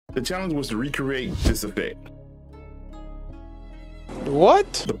The challenge was to recreate this effect.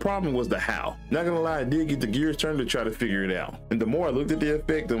 What? The problem was the how. Not gonna lie, I did get the gears turned to try to figure it out. And the more I looked at the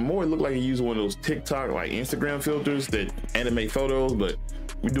effect, the more it looked like it used one of those TikTok like Instagram filters that animate photos, but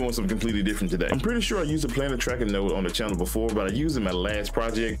we're doing something completely different today. I'm pretty sure I used a planar tracking node on the channel before, but I used it in my last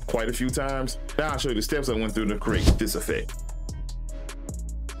project quite a few times. Now I'll show you the steps I went through to create this effect.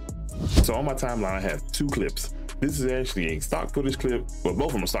 So on my timeline, I have two clips. This is actually a stock footage clip, well, both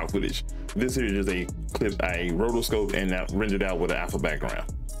of them are stock footage. This here is a clip I rotoscoped and now rendered out with an alpha background.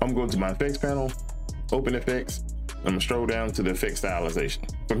 I'm going to my effects panel, open effects. I'm gonna scroll down to the effect stylization.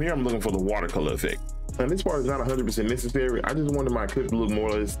 From here, I'm looking for the watercolor effect. Now this part is not 100% necessary. I just wanted my clip to look more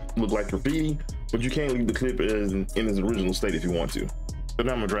or less look like graffiti, but you can leave the clip in its original state if you want to. So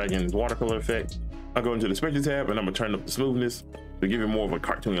now I'm gonna drag in this watercolor effect. I'll go into the spectrum tab and I'm gonna turn up the smoothness to give it more of a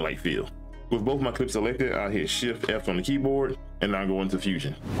cartoony-like feel. With both my clips selected, I'll hit Shift F on the keyboard and I'll go into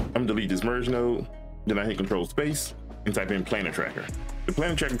Fusion. I'm gonna delete this merge node, then I hit Control Space and type in Planar Tracker. The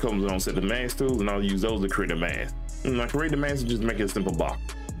Planar Tracker comes with on set of mask tools and I'll use those to create a mask. And I create the mask and just make it a simple box.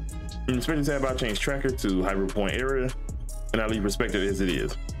 In the spectrum tab, I'll change Tracker to Hyper Point Area and I'll leave Perspective as it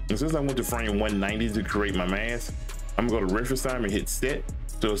is. And since I went to frame 190 to create my mask, I'm gonna go to reference time and hit Set.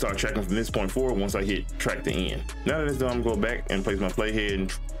 So it'll start tracking from this point forward once I hit track to end. Now that it's done, I'm gonna go back and place my playhead in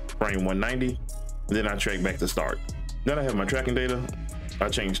frame 190, then I track back to start. Now that I have my tracking data, I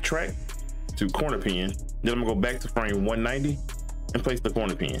change track to corner pin, then I'm gonna go back to frame 190 and place the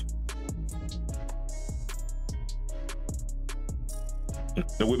corner pin.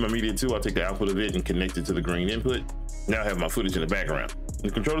 Now with my media tool, I'll take the output of it and connect it to the green input. Now I have my footage in the background. In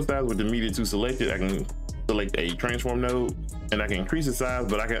the controller styles with the media tool selected, I can select a transform node and I can increase the size,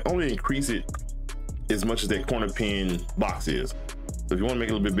 but I can only increase it as much as that corner pin box is. So if you want to make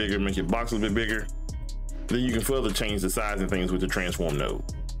it a little bit bigger, make your box a little bit bigger, then you can further change the size and things with the transform node.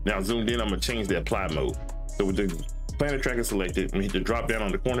 Now zoomed in, I'm gonna change the apply mode. So with the planar tracker selected, I'm gonna hit the drop down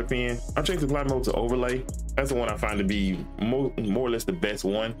on the corner pin. I'll change the apply mode to overlay. That's the one I find to be more or less the best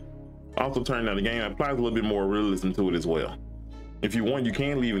one. Also turn down the gain, applies a little bit more realism to it as well. If you want, you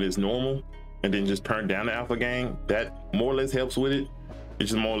can leave it as normal and then just turn down the alpha gain. That more or less helps with it. It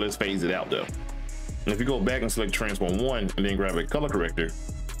just more or less fades it out though. And if you go back and select transform 1 and then grab a color corrector,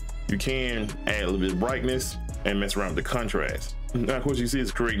 you can add a little bit of brightness and mess around with the contrast. Now of course you see it's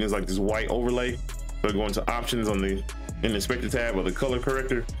creating this like this white overlay. So go into options on the inspector tab of the color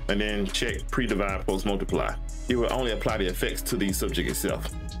corrector and then check pre-divide post multiply. It will only apply the effects to the subject itself.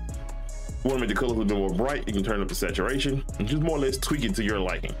 If you want to make the color a little bit more bright, you can turn up the saturation and just more or less tweak it to your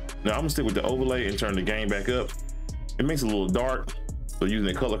liking. Now I'm gonna stick with the overlay and turn the gain back up. It makes it a little dark, so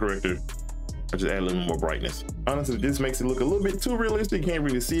using the color corrector, I just add a little more brightness. Honestly, this makes it look a little bit too realistic. You can't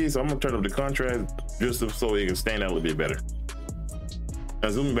really see it, so I'm gonna turn up the contrast just so it can stand out a little bit better. Now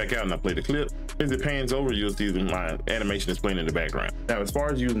zooming back out and I play the clip. As it pans over, you'll see that my animation is playing in the background. Now, as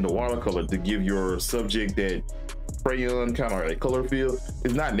far as using the watercolor to give your subject that crayon kind of like color feel,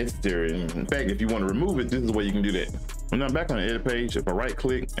 it's not necessary. In fact, if you want to remove it, this is the way you can do that. When I'm back on the edit page, if I right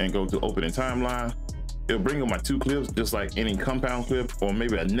click and go to open in timeline, it'll bring up my two clips just like any compound clip or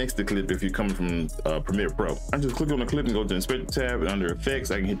maybe a next to clip if you're coming from Premiere Pro. I just click on the clip and go to the inspector tab, and under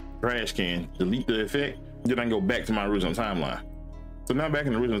effects I can hit trash can, delete the effect, then I can go back to my original timeline. So now back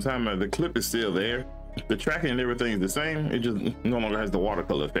in the original timeline, the clip is still there. The tracking and everything is the same, it just no longer has the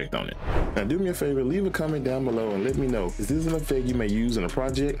watercolor effect on it. Now do me a favor, leave a comment down below and let me know, is this an effect you may use in a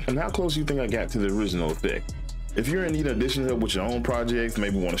project and how close you think I got to the original effect? If you're in need of additional help with your own projects,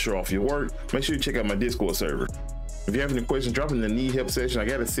 maybe want to show off your work, make sure you check out my Discord server. If you have any questions, drop in the need help section. I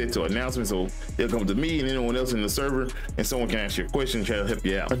got it set to announcements, so it'll come to me and anyone else in the server, and someone can ask you a question and try to help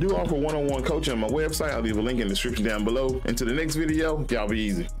you out. I do offer one-on-one coaching on my website. I'll leave a link in the description down below. Until the next video, y'all be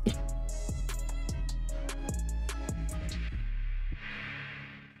easy.